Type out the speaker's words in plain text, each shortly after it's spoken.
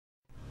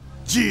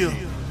Jill,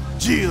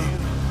 Jill,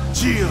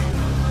 Jill,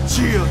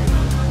 Jill,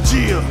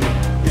 Jill.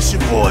 It's your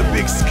boy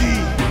Big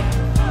Ski.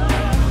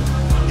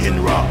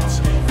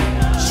 R.O.D,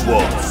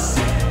 Schwartz.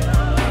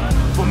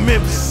 From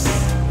Memphis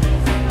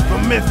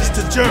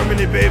to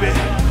Germany, baby.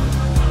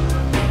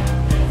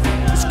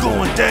 It's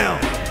going down.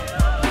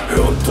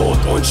 Hirntod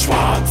und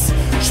schwarz,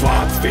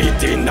 schwarz wie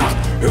die Nacht.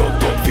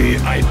 Hirntod wie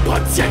ein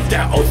Patient,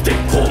 der aus dem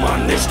Koma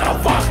nicht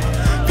erwacht.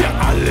 Wir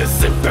alle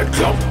sind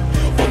bekloppt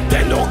und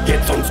dennoch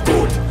geht's uns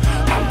gut.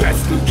 Am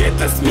besten geht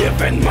es mir,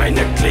 wenn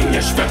meine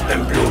Klinge schwimmt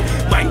im Blut.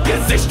 Mein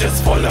Gesicht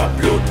ist voller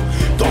Blut,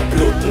 doch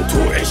bluten tu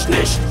ich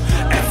nicht.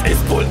 Es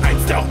ist wohl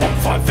eins der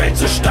Opfer,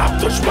 welches starb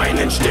durch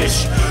meinen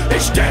Stich.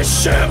 Ich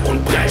steche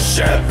und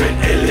breche, bin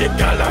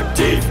illegal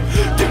aktiv.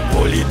 Die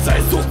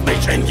Polizei sucht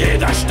mich in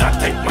jeder Stadt,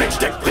 hängt mein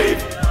Steckbrief.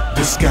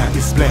 The sky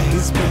is black,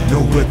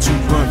 nowhere to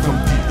run from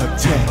the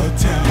attack.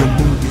 The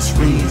moon is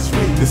red,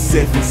 the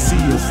seven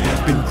seals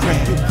have been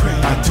cracked.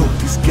 I told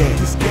these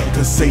gas,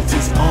 cause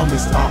Satan's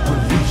armies are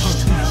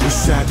unleashed.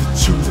 Beside the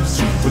choose,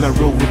 will I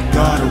roll with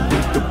God or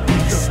with the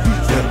beast?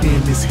 The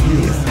end is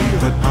here,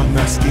 but I'm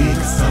not scared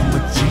cause I'm a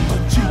G.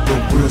 The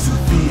world's in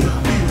fear,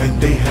 and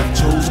they have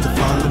chose to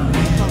follow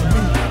me.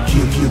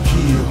 Kill, kill,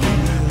 kill,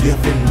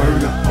 death and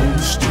murder on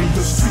the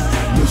streets.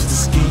 Mr.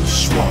 Ski,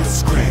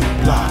 Schwartz, Crack,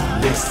 Block,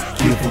 let's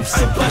give them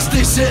some. Ein paar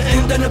Stiche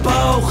in deinen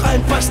Bauch,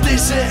 ein paar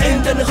Stiche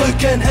in den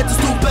Rücken. Hättest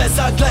du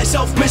besser gleich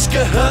auf mich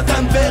gehört,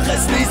 dann wäre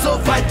es nie so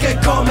weit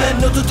gekommen.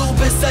 Nur du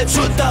bist selbst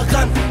schuld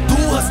daran. Du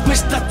hast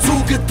mich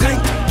dazu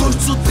gedrängt,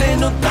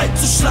 durchzudrehen und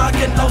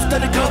einzuschlagen auf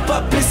deinen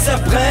Körper, bis er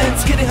brennt.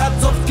 Skinny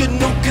hat's oft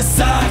genug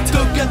gesagt,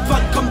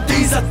 irgendwann kommt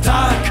dieser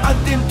Tag, an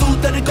dem du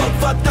deine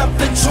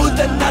gottverdammten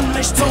Schulden an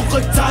mich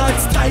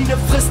zurückzahlst. Deine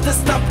Frist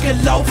ist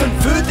abgelaufen,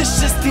 für dich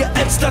ist die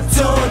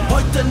Endstation.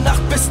 Heute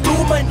Nacht bist du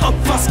mein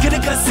Opfer, Skinny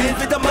kassiert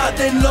wieder mal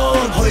den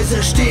Lohn.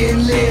 Häuser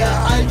stehen leer,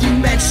 all die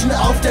Menschen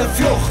auf der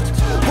Flucht.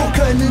 Wo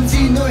können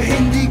sie nur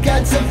hin? Die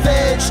ganze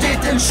Welt steht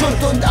in Schutt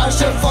und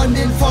Asche von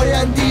den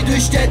Feuern, die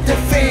durch Städte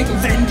fegen.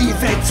 Wenn die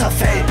Welt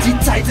zerfällt, die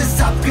Zeit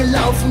ist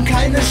abgelaufen,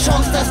 keine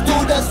Chance, dass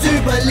du das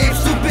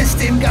überlebst. Du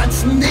bist dem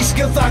Ganzen nicht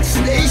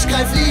gewachsen, ich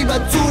greif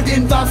lieber zu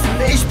den Waffen.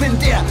 Ich bin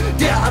der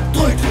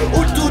abdrückt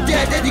und du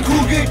der die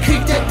Kugel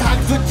kriegt. Der Tag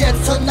wird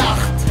jetzt zur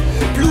Nacht.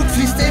 Blut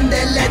fließt in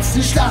der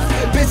letzten Schlacht,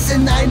 bis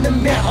in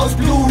einem Meer aus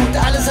Blut.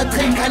 Alles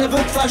ertrinkt, keiner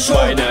wird verschont.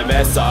 Meine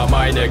Messer,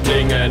 meine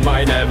Klingen,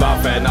 meine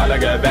Waffen, alle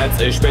gewetzt.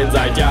 Ich bin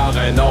seit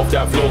Jahren auf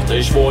der Flucht.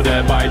 Ich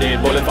wurde bei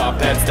den Bullen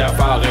verpetzt. Der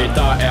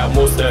Fahrräder, er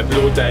musste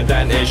bluten,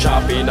 denn ich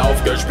hab ihn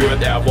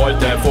aufgespürt. Er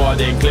wollte vor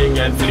den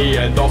Klingen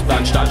fliehen, doch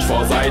dann stand ich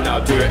vor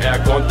seiner Tür. Er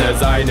konnte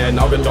seinen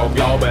Augen kaum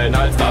glauben,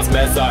 als das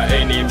Messer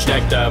in ihm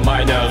steckte.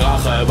 Meine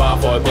Rache war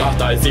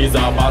vollbracht, als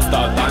dieser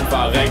Bastard dann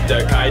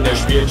verreckte. Keine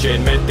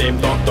Spielchen mit dem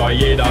Doktor.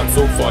 Jeder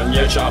Zug von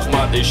mir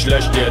Schachmatt, ich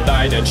lösch dir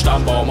deinen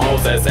Stammbaum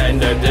aus, es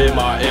endet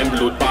immer im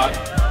Blutbad.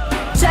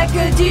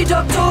 Jekyll, die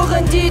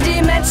Doktorin, die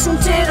Menschen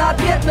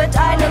therapiert. Mit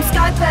einem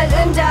Skalpell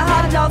in der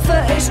Hand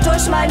laufe ich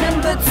durch meinen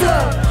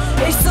Bezirk.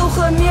 Ich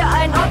suche mir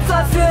ein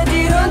Opfer für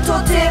die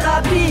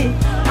Hirntodtherapie.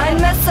 Ein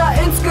Messer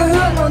ins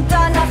Gehirn und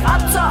danach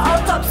ab zur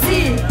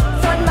Autopsie.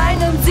 Von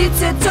meinem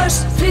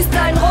Sicc-Tisch fließt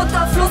ein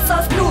roter Fluss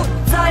aus Blut.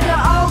 Seine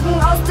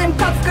Augen aus dem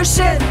Kopf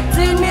geschält,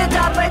 sehen mir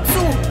dabei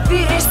zu,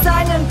 wie ich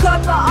seinen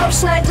Körper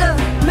aufschneide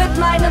mit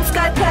meinem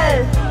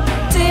Skalpell.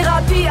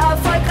 Therapie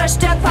erfolgreich,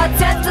 der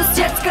Patient ist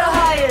jetzt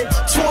geheilt.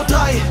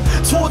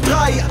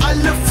 2-3,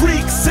 alle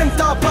Freaks sind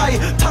dabei,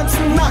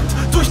 tanzen nackt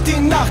durch die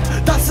Nacht,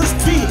 das ist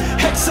wie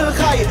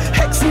Hexerei.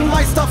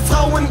 Hexenmeister,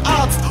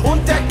 Frauenarzt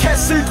und der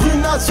Kessel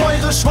grüner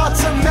Säure,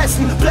 schwarze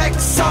Messen, Black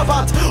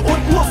Sabbath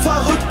und nur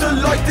verrückte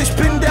Leute. Ich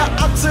bin der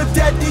Atze,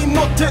 der die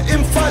Nutte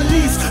im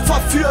Verlies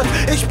verführt.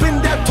 Ich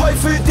bin der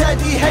Teufel, der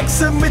die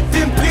Hexe mit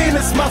dem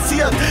Penis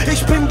massiert.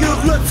 Ich bin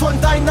gerührt von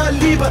deiner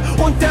Liebe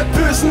und der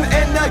bösen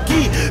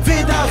Energie.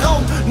 Weder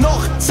Raum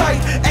noch Zeit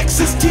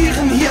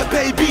existieren hier,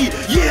 Baby,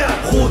 yeah!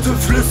 Rote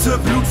Flüsse,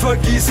 Blut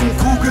vergießen,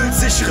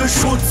 kugelsichere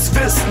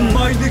Schutzwesten.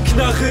 Meine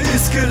Knarre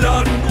ist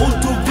geladen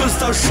und du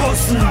wirst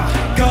erschossen.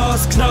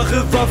 Gas,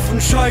 Knarre,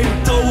 Waffenschein,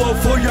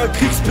 Dauerfeuer,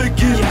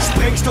 Kriegsbeginn,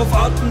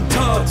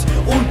 Sprengstoffattentat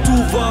und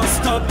du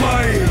warst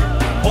dabei.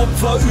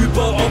 Opfer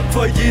über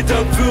Opfer,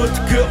 jeder wird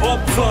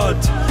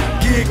geopfert.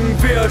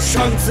 Gegenwehr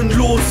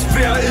chancenlos,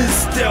 wer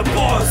ist der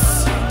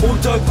Boss?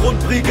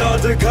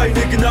 Untergrundbrigade,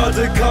 keine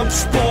Gnade,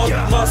 Kampfsport,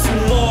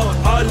 Massenmord,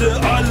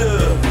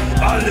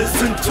 alle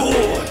sind tot.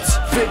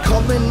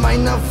 Willkommen in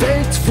meiner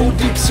Welt, wo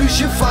die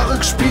Psyche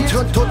verrückt spielt.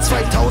 Hirntod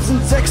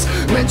 2006,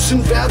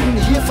 Menschen werden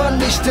hier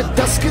vernichtet,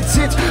 das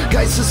gezählt.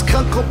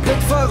 Geisteskrank,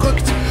 komplett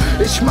verrückt.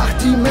 Ich mach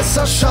die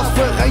Messer scharf,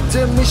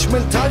 bereite mich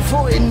mental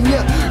vor in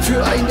mir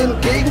für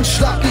einen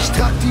Gegenschlag. Ich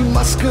trag die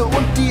Maske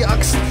und die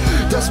Axt.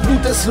 Das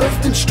Blut, es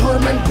läuft in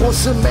Strömen,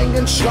 große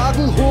Mengen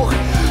schlagen hoch.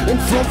 In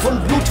Form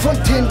von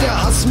Blutfontänen,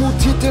 der Hass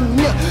mutiert in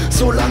mir,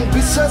 so lang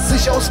bis er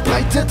sich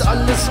ausbreitet,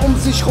 alles um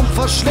sich rum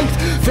verschlingt,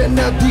 wenn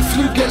er die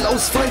Flügel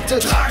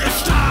ausfaltet. Trage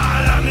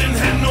Stahl an den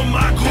Händen, um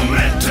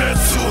Argumente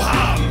zu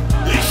haben.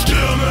 Ich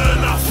stürme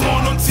nach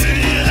vorn und ziel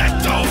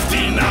direkt auf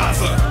die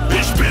Nase.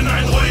 Ich bin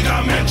ein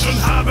ruhiger Mensch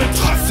und habe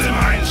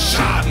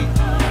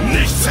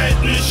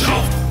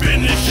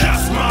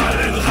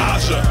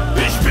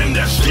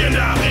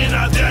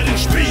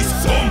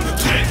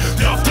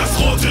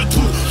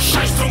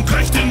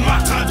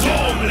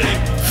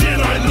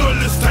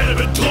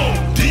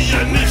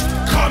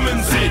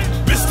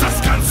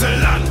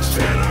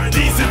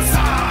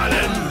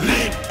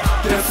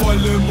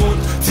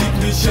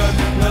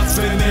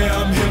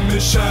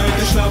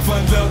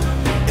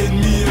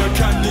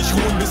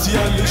dass sie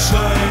alle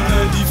schreien.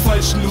 All die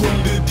falschen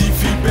Hunde, die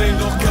viel bellen,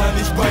 doch gar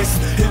nicht beißen.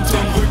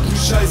 Hinterm Rücken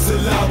Scheiße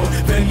labern,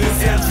 wenn es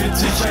ehrt, wird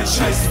sich ein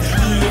Scheißen.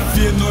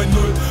 Hier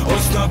 490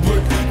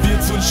 Osnabrück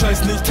wird so'n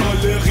Scheiß nicht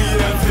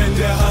toleriert. Wenn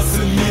der Hass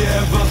in mir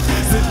erwacht,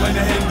 sind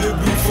meine Hände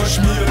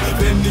blutverschmiert.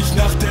 Wenn ich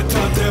nach der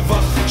Tat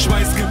erwach,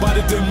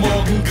 schweißgebadet im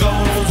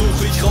Morgengrauen,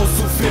 versuche ich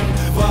rauszufinden,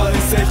 war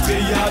es echt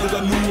real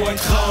oder nur ein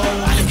Traum?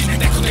 Alle gehen in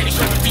Deckung, denn ich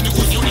schreibe wie eine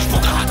Uzi und ich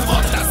spucke harte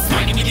Worte. Das ist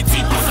meine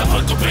Medizin, außer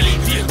Volk und Berlin.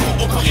 Wir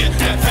kooperieren,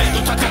 der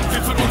Weltuntergang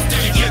wird von uns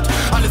dirigiert.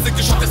 Alle sind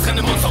geschockt, es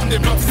rennen Monster um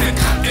den Block. Sie sind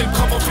krank im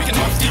Kopf und freaken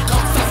auf die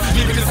Kopfstars.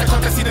 Liebe ist ein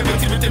Kontakt, jeder wird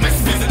sie mit dem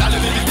Messen. Wir sind alle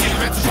wilde Tiere,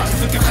 wer zu schwach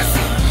ist, wird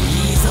gefressen.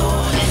 Wieso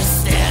ist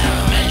der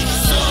Mensch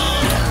so?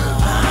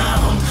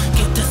 Warum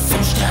gibt es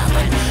zum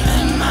Sterben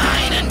immer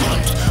einen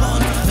Grund?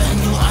 Und wenn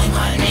du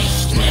einmal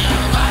nicht mehr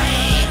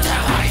weiter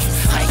weißt,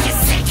 reiche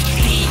Sicc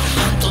die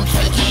Hand und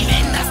vergib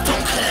in das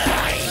Dunkel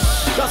reich.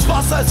 Das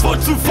Wasser ist voll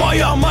zu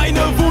Feuer,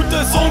 meine Wut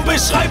ist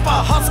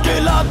unbeschreibbar. Hass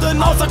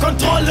geladen, außer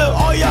Kontrolle,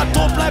 euer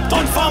Tod bleibt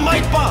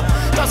unvermeidbar.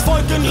 Das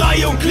Volk in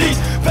Reihe und Glied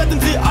werden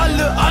sie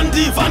alle an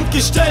die Wand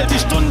gestellt. Die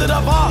Stunde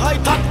der Wahrheit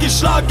hat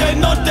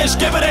geschlagen und ich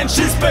gebe den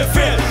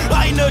Schießbefehl.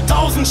 Eine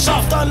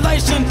Tausendschaft an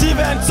Leichen, die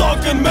wir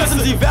entsorgen müssen.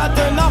 Sie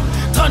werden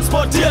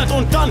abtransportiert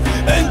und dann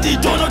in die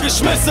Donau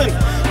geschmissen.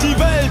 Die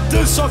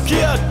Welt ist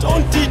schockiert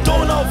und die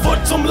Donau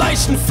wird zum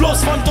Leichenfluss.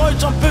 Von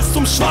Deutschland bis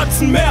zum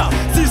Schwarzen Meer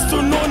siehst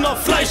du nur noch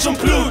Fleisch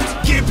und Blut.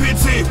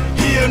 GPC,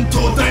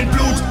 Hirntod, dein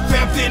Blut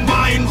färbt den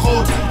Wein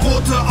rot.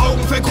 Rote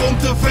Augen,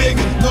 verchromte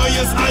Felgen,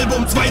 neues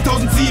Album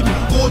 2007.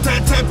 Roter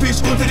Teppich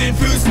unter den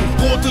Füßen,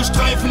 rote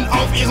Streifen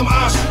auf ihrem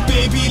Arsch.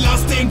 Baby,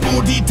 lass den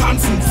Booty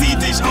tanzen, zieh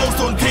dich aus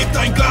und heb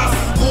dein Glas.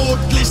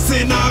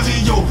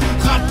 Rotlicht-Szenario,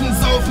 Ratten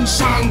saufen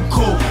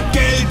Schanko.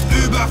 Geld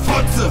über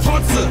Fotze,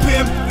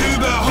 Pimp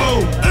über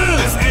Ho.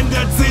 Es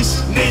ändert sich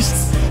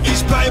nichts,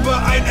 ich bleibe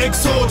ein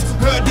Exot.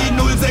 Hör die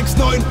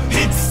 069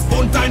 Hits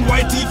und dein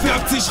Whitey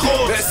färbt sich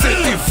rot. Es sind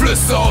die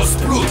Flüsse aus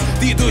Blut,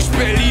 die durch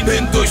Berlin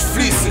hindurch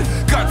fließen.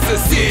 Kannst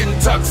es jeden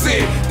Tag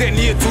sehen, denn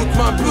hier tut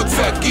man Blut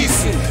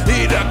vergießen.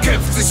 Jeder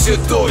kämpft sich hier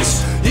durch,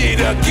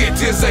 jeder geht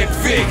hier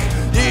seinen Weg.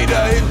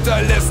 Jeder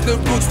hinterlässt ne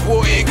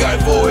Blutspur, egal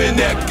wohin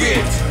er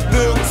geht.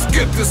 Nirgends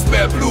gibt es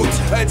mehr Blut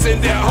als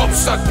in der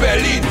Hauptstadt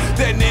Berlin.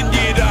 Denn in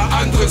jeder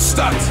anderen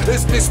Stadt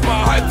ist nicht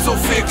mal halb so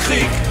viel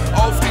Krieg.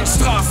 Auf den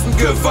Straßen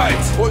Gewalt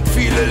und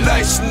viele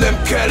Leichen im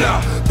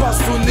Keller.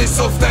 Passt du nicht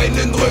auf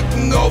deinen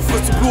Rücken auf,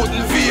 wirst du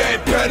bluten wie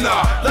ein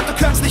Penner. Leute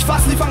können's nicht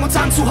fassen, die fangen uns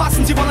an zu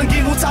hassen. Sie wollen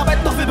gegen uns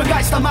arbeiten, doch wir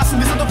begeistern Massen.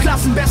 Wir sind doch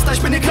Klassenbester,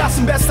 ich bin ihr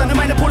Klassenbester. Nimm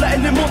meine Pulle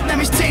in den Mund,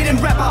 nämlich C den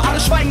Rapper. Alle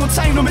schweigen und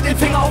zeigen nur mit den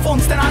Finger auf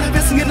uns. Denn alle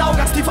wissen genau,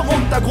 ganz tief am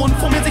Untergrund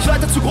formieren sich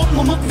Leute zu Gruppen,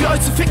 um Nutten wie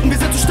euch zu ficken. Wir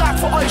sind zu stark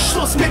für euch,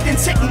 Schluss mit den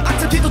Zicken.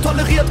 Akzeptiert und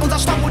toleriert unser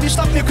Stamm und die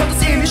Stamm. Ihr könnt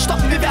es eh nicht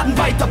stoppen, wir werden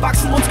weiter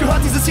wachsen. Uns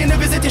gehört diese Szene,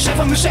 wir sind die Chef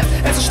vom Geschäft.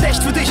 Es ist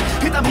schlecht für dich,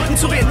 hinterm Rücken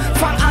zu reden.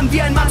 Fang an,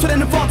 wie ein Mann zu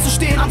deinem Wort zu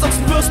stehen.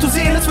 Ansonsten wirst du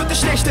sehen, es wird dir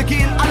schlechter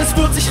gehen. Alles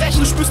wird sich rächen,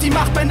 du spürst die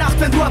Macht bei Nacht,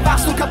 wenn du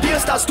erwachst und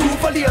kapierst, dass du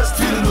verlierst.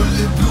 Viele Null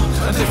im Blut,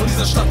 ein Teil von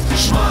dieser Stadt.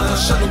 Schmaler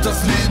Schatten und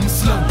das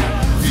lebenslang.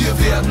 Wir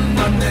werden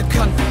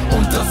anerkannt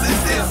und das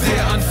ist erst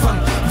der Anfang.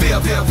 Wer,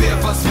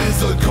 was will,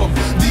 soll kommen.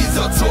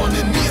 Dieser Zorn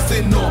in mir ist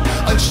enorm.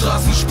 Als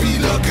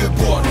Straßenspieler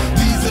geboren.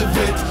 Diese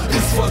Welt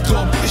ist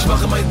verdorben. Ich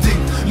mache mein Ding,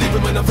 lebe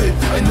in meiner Welt.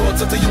 Ein Ort,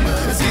 sagt der Junge,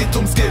 es geht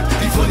ums Geld.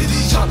 Die Freunde,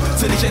 die ich hab,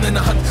 zähl ich in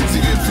einer Hand.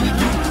 Sie will für mich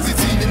Blut, sie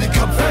ziehen in den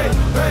Kampf. Hey,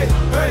 hey,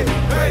 hey,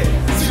 hey.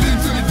 Sie will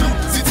für mich Blut,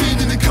 sie ziehen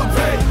in den Kampf.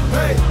 Hey,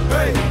 hey,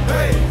 hey,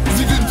 hey.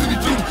 Sie will für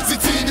mich Blut, sie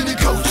ziehen in den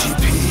Kampf.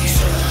 O.G.P,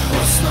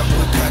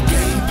 Osnabrücker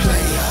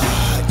Gameplayer.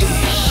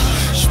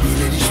 Ich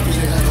spiele die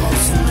Spiele da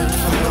draußen mit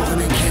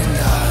verlorenen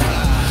Kindern.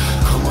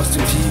 Komm aus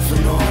dem tiefen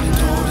Norden,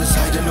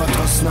 Todesheide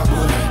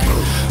Nordosnabrück.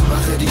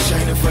 Mache die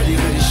Scheine,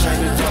 verliere die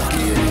Scheine, doch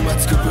gehe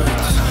niemals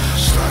gebückt.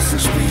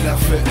 Straßenspieler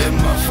für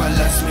immer,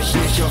 verlass mich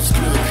nicht aufs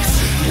Glück.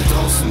 Hier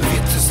draußen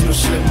wird es nur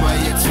schlimmer,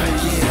 jetzt will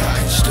jeder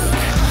ein Stück.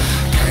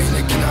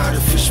 Keine Gnade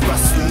für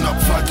Spasten,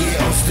 Opfer, geh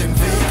aus dem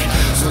Weg.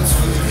 Sonst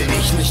würde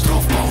ich nicht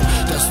drauf bauen,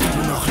 dass du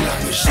noch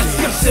lange stehst.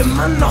 Es gibt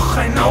immer noch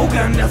ein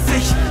Auge, an das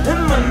ich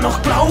immer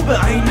noch glaube.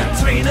 Eine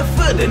Träne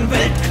für den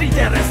Weltkrieg,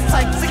 der Rest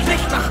zeigt sich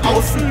nicht nach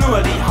außen.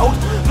 Nur die Haut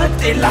wird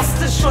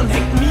elastisch und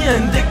hängt mir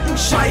in dicken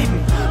Scheiben.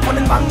 Von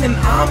den Wangen,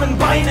 Armen,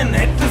 Beinen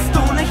hättest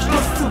du nicht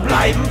Lust zu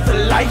bleiben.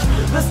 Vielleicht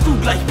wirst du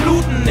gleich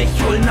bluten,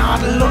 ich hol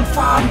Nadel und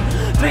Faden.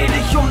 Dreh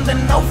dich um,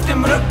 denn auf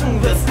dem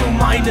Rücken wirst du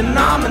meinen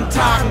Namen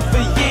tragen.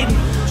 Für jeden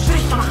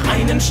Strich mach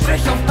einen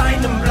Strich auf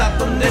deinem Blatt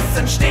und es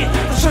entsteht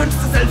das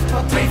schönste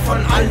Selbstporträt von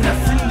allen,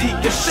 das in die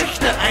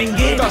Geschichte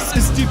eingeht. Das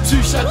ist die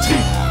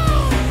Psychiatrie.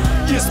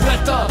 Ihr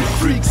Splatter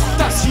Freaks,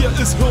 das hier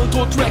ist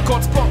Hirntod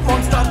Records,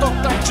 Blokkmonsta,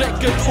 Dr.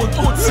 Jekyll und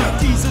O.G.P.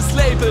 Dieses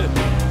Label,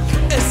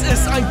 es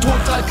ist ein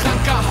total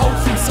kranker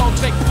Haufen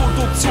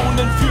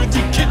Soundtrack-Produktionen für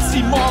die Kids,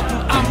 die morgen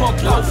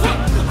Amok laufen.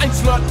 Ein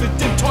Flirt mit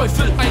dem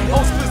Teufel, ein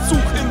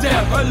Hausbesuch in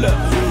der Hölle.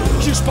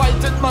 Hier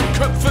spaltet man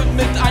Köpfe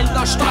mit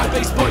einer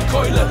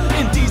Stahl-Baseball-Keule.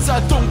 In dieser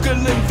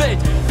dunklen Welt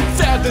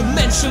werden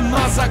Menschen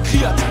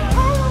massakriert.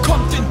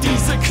 Kommt in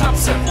diese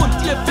Klapse und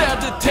ihr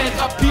werdet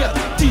therapiert.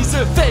 Diese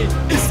Welt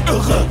ist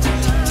irre.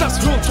 Das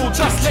Hirntod,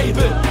 das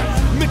Label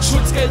Mit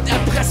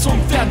Schutzgelderpressung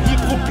werden hier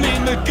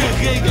Probleme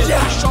geregelt.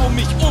 Ich schau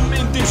mich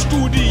in dem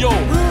Studio,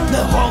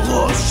 ne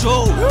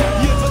Horrorshow.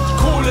 Hier wird die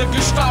Kohle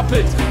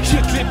gestapelt,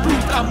 hier klebt Blut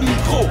am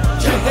Mikro.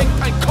 Hier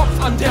hängt ein Kopf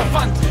an der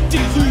Wand,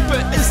 die Rübe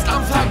ist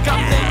am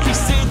Vergammeln. Ich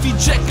seh wie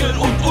Jekyll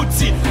und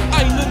Uzi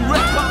einen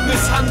Rapper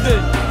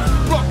misshandeln.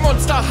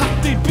 Blokkmonsta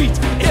hat den Beat,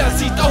 er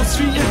sieht aus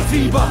wie im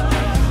Fieber.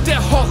 Der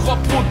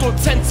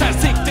Horrorproduzent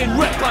zersägt den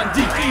Rappern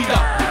die Glieder.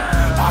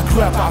 I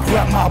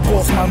grab my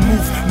balls, my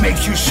move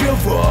makes you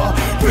shiver.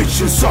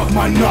 Bitches suck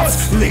my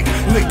nuts, lick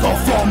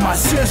off all my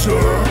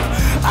scissor.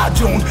 I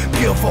don't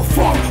give a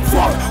fuck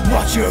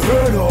what you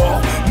heard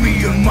of.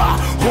 Me and my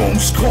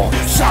homes called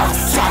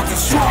Side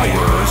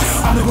Destroyers.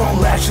 Underground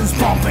legends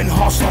pumping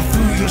hostile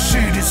through your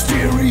shitty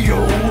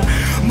stereo.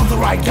 Not the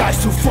right guys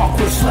to fuck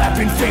with,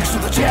 slapping fakes to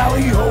the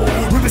tally-ho.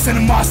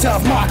 Representing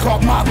myself, my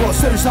cock, my blood,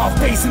 set us off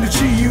base in the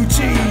GUT.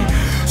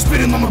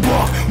 Spitting on the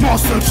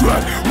Blokkmonsta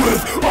track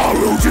with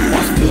R.O.D.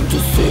 I spit the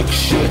sick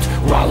shit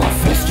while I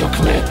fist your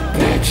clit,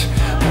 bitch.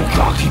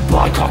 Bukkake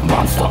by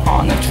Blokkmonsta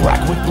on a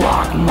track with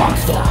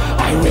Blokkmonsta.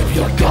 I rip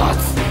your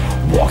guts,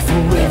 walk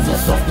through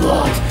rivers of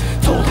blood.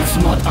 Total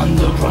Smut,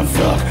 Underground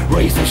Thug,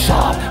 Razor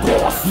Sharp,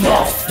 Horse,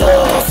 Lobster.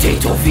 Das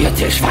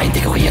tätowierte Schwein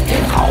dekoriert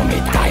den Raum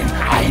mit deinem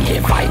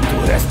Eingeweih.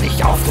 Du hörst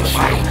nicht auf zu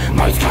schreien,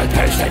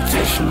 Mäuskalpell steht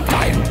zwischen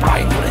deinen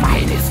Beinen. Wo dein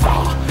Penis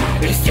war,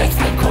 ist jetzt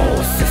ein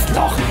großes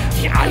Loch.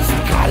 Die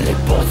Eisenkralle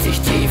bohrt sich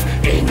tief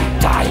in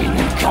deinen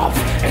Kopf.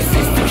 Es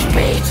ist zu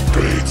spät,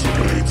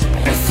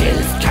 es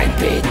hilft kein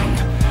Beten.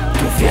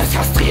 Du wirst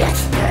kastriert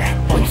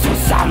und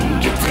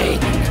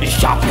zusammengetreten.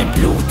 Ich hab nen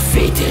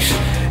Blutfetisch,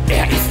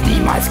 er ist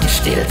niemals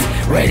gestillt.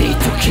 Ready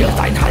to kill,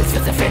 dein Hals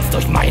wird zerfetzt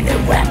durch meine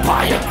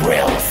Vampire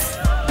Grills.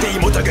 Die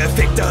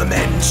muttergefickte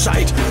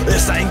Menschheit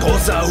ist ein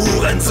großer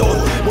Hurensohn.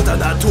 Mutter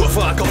Natur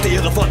verkaufte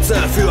ihre Fotze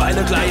für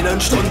einen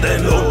kleinen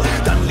Stundenlohn.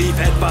 Dann lief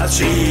etwas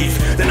schief,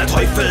 denn der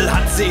Teufel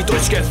hat sie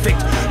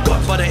durchgefickt.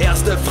 Gott war der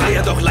erste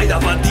Freier, doch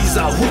leider war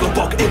dieser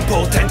Hurenbock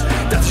impotent.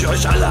 Dass ich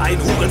euch alle ein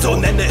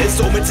Hurensohn nenne, ist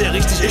somit sehr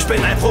richtig, ich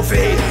bin ein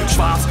Prophet.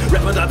 Schwarz,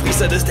 rappender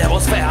Priester des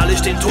Terrors,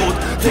 verherrlicht den Tod.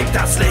 Fick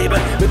das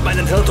Leben, mit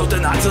meinen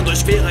hirntoten Haxen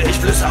durchquere ich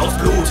Flüsse aus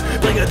Blut.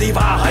 Bringe die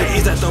Wahrheit,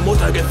 ihr seid nur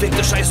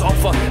muttergefickte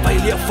Scheißopfer,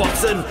 weil ihr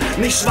Fotzen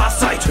nicht schwarz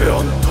seid.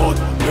 Hirntod,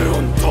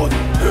 Hirntod,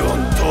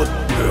 Hirntod,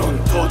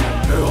 Hirntod,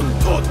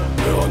 Hirntod.